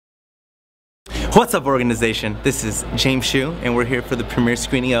What's up, organization? This is James Shu, and we're here for the premiere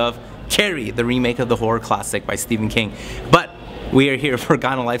screening of Carrie, the remake of the horror classic by Stephen King. But we are here for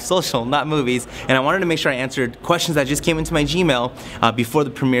GanoLife Social, not movies, and I wanted to make sure I answered questions that just came into my Gmail before the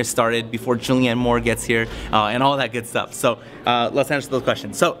premiere started, before Julianne Moore gets here, and all that good stuff. So let's answer those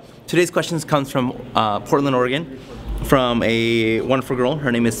questions. So today's questions comes from Portland, Oregon, from a wonderful girl. Her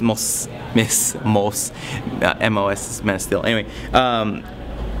name is Miss Mos, M-O-S, Man of Steel. Anyway,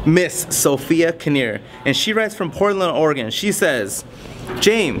 Miss Sophia Kinnear, and she writes from Portland, Oregon. She says,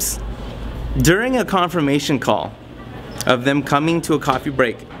 James, during a confirmation call of them coming to a coffee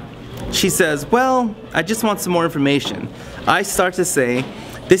break, she says, well, I just want some more information. I start to say,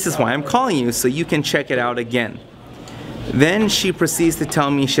 this is why I'm calling you, so you can check it out again. Then she proceeds to tell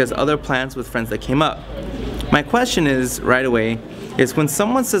me she has other plans with friends that came up. My question is, right away, is when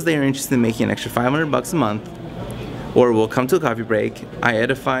someone says they are interested in making an extra $500 a month, or will come to a coffee break, I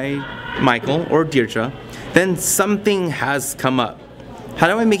edify Michael or Deirdre, then something has come up. How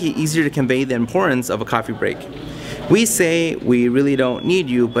do I make it easier to convey the importance of a coffee break? We say we really don't need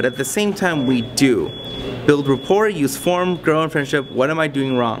you, but at the same time we do. Build rapport, use form, grow in friendship. What am I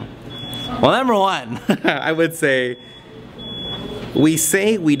doing wrong? Well, number one, I would say, we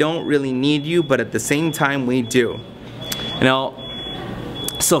say we don't really need you, but at the same time we do. You know,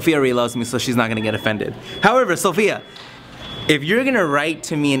 Sophia really loves me, so she's not gonna get offended. However, Sophia, if you're gonna write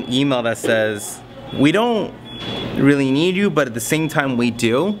to me an email that says, we don't really need you, but at the same time we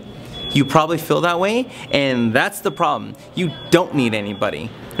do, you probably feel that way, and that's the problem. You don't need anybody,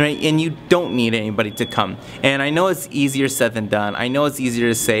 right? And you don't need anybody to come. And I know it's easier said than done. I know it's easier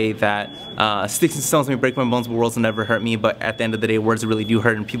to say that sticks and stones may break my bones, but words will never hurt me, but at the end of the day, words really do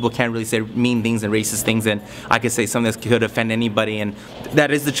hurt, and people can't really say mean things and racist things, and I could say something that could offend anybody, and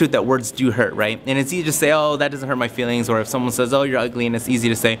that is the truth, that words do hurt, right? And it's easy to say, oh, that doesn't hurt my feelings, or if someone says, oh, you're ugly, and it's easy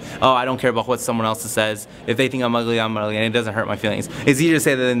to say, oh, I don't care about what someone else says. If they think I'm ugly, and it doesn't hurt my feelings. It's easier to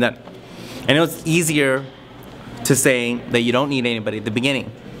say that than done. I know it's easier to say that you don't need anybody at the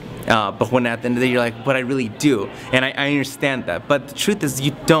beginning, but when at the end of the day you're like, but I really do, and I understand that, but the truth is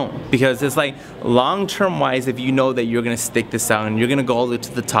you don't, because it's like long-term wise, if you know that you're going to stick this out and you're going to go all the way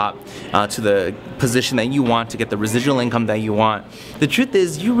to the top, to the position that you want, to get the residual income that you want, the truth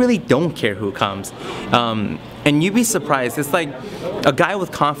is you really don't care who comes. And you'd be surprised, it's like a guy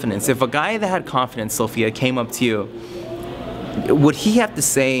with confidence. If a guy that had confidence, Sophia, came up to you, would he have to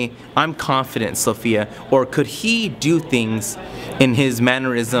say, I'm confident, Sophia, or could he do things in his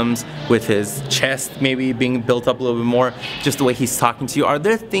mannerisms, with his chest maybe being built up a little bit more, just the way he's talking to you? Are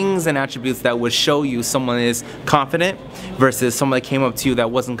there things and attributes that would show you someone is confident versus someone that came up to you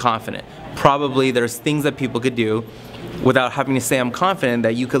that wasn't confident? Probably there's things that people could do without having to say I'm confident,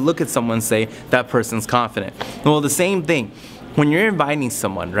 that you could look at someone and say that person's confident. Well, the same thing, when you're inviting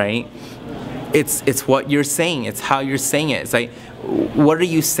someone, right? It's what you're saying, it's how you're saying it. It's like, what are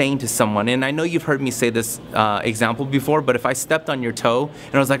you saying to someone? And I know you've heard me say this example before, but if I stepped on your toe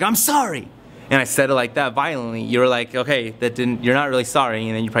and I was like, I'm sorry, and I said it like that violently, you're like, okay, you're not really sorry,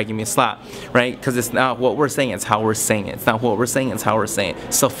 and then you probably give me a slap, right? Because it's not what we're saying, it's how we're saying it. It's not what we're saying, it's how we're saying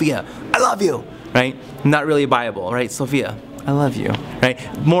it. Sophia, I love you, right? Not really Bible, right? Sophia, I love you,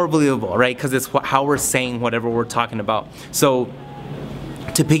 right? More believable, right? Because it's how we're saying whatever we're talking about. So,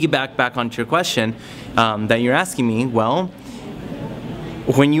 to piggyback back onto your question that you're asking me, well,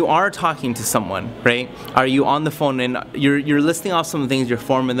 when you are talking to someone, right, are you on the phone and you're listing off some of the things, you're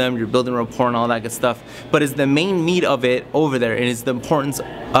forming them, you're building rapport and all that good stuff, but is the main meat of it over there, and is the importance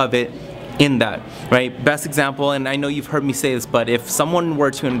of it in that, right? Best example, and I know you've heard me say this, but if someone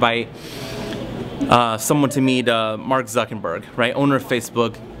were to invite someone to meet Mark Zuckerberg, right, owner of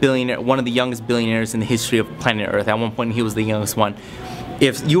Facebook, billionaire, one of the youngest billionaires in the history of planet Earth. At one point he was the youngest one.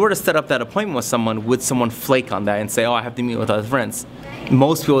 If you were to set up that appointment with someone, would someone flake on that and say, oh, I have to meet with other friends?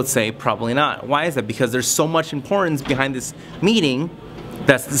 Most people would say probably not. Why is that? Because there's so much importance behind this meeting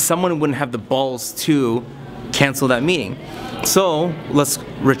that someone wouldn't have the balls to cancel that meeting. So let's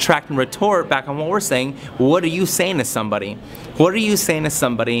retract and retort back on what we're saying. What are you saying to somebody? What are you saying to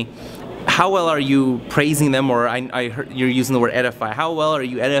somebody? How well are you praising them, or I heard you're using the word edify. How well are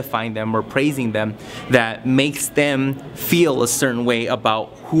you edifying them or praising them that makes them feel a certain way about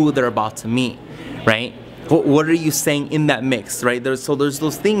who they're about to meet, right? What are you saying in that mix, right? So there's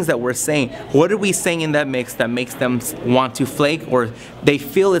those things that we're saying. What are we saying in that mix that makes them want to flake, or they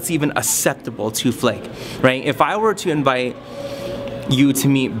feel it's even acceptable to flake, right? If I were to invite you to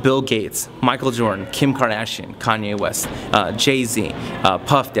meet Bill Gates, Michael Jordan, Kim Kardashian, Kanye West, Jay-Z,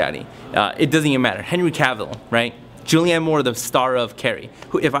 Puff Daddy, it doesn't even matter, Henry Cavill, right? Julianne Moore, the star of Carrie,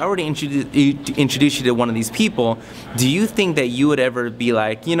 who, if I were to introduce you to one of these people, do you think that you would ever be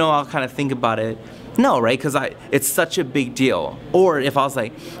like, you know, I'll kind of think about it? No, right? Because it's such a big deal. Or if I was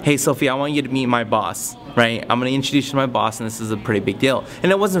like, hey, Sophie, I want you to meet my boss, right? I'm going to introduce you to my boss, and this is a pretty big deal.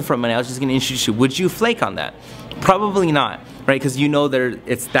 And it wasn't for money. I was just going to introduce you. Would you flake on that? Probably not, right? Because you know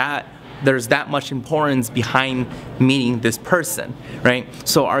there's that much importance behind meeting this person, right?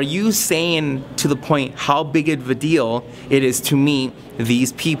 So are you saying to the point how big of a deal it is to meet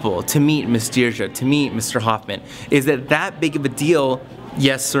these people, to meet Miss Deirdre, to meet Mr. Hoffman? Is it that big of a deal,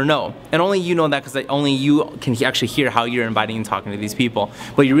 yes or no? And only you know that, because only you can actually hear how you're inviting and talking to these people.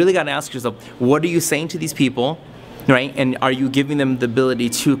 But you really got to ask yourself, what are you saying to these people? Right? And are you giving them the ability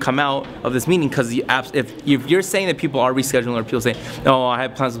to come out of this meeting? Because if you're saying that people are rescheduling, or people say, oh, I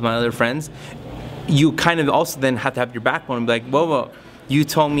have plans with my other friends, you kind of also then have to have your backbone and be like, whoa, you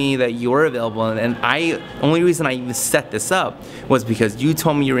told me that you were available, and only reason I even set this up was because you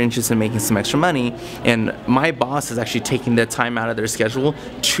told me you were interested in making some extra money, and my boss is actually taking the time out of their schedule.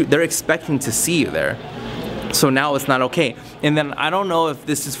 They're expecting to see you there. So now it's not okay. And then I don't know if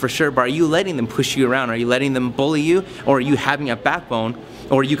this is for sure, but are you letting them push you around? Are you letting them bully you? Or are you having a backbone?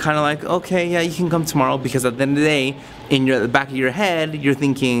 Or are you kind of like, okay, yeah, you can come tomorrow, because at the end of the day, in the back of your head, you're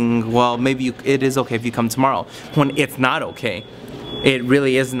thinking, well, maybe it is okay if you come tomorrow, when it's not okay. It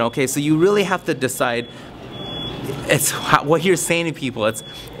really isn't okay. So you really have to decide what you're saying to people. It's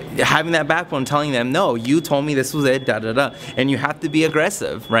having that backbone, telling them, no, you told me this was it, da da da. And you have to be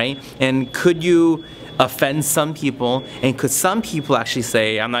aggressive, right? And could you offend some people, and could some people actually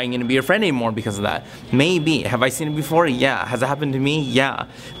say, I'm not even going to be your friend anymore because of that? Maybe. Have I seen it before? Yeah. Has it happened to me? Yeah.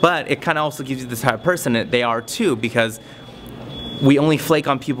 But it kind of also gives you the type of person that they are too, because we only flake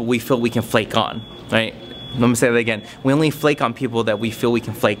on people we feel we can flake on, right? Let me say that again. We only flake on people that we feel we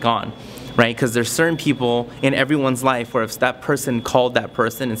can flake on, right? Because there's certain people in everyone's life where if that person called that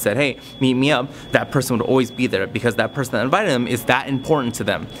person and said, hey, meet me up, that person would always be there, because that person that invited them is that important to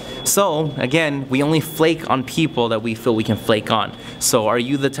them. So again, we only flake on people that we feel we can flake on. So are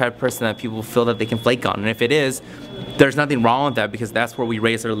you the type of person that people feel that they can flake on? And if it is, there's nothing wrong with that, because that's where we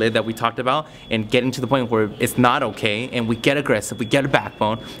raise our lid that we talked about, and getting to the point where it's not okay, and we get aggressive, we get a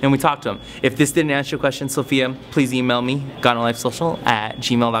backbone, and we talk to them. If this didn't answer your question, Sophia, please email me,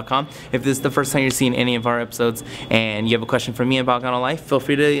 GanoLifeSocial@gmail.com. If this is the first time you're seeing any of our episodes and you have a question for me about GanoLife, feel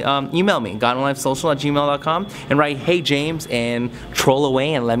free to email me, GanoLifeSocial@gmail.com, and write, hey James, and troll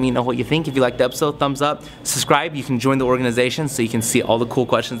away and let me know what you think. If you liked the episode, thumbs up, subscribe. You can join the organization so you can see all the cool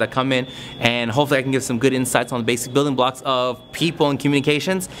questions that come in, and hopefully I can give some good insights on the basic building blocks of people and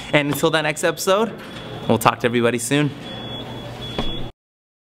communications. And until that next episode, we'll talk to everybody soon.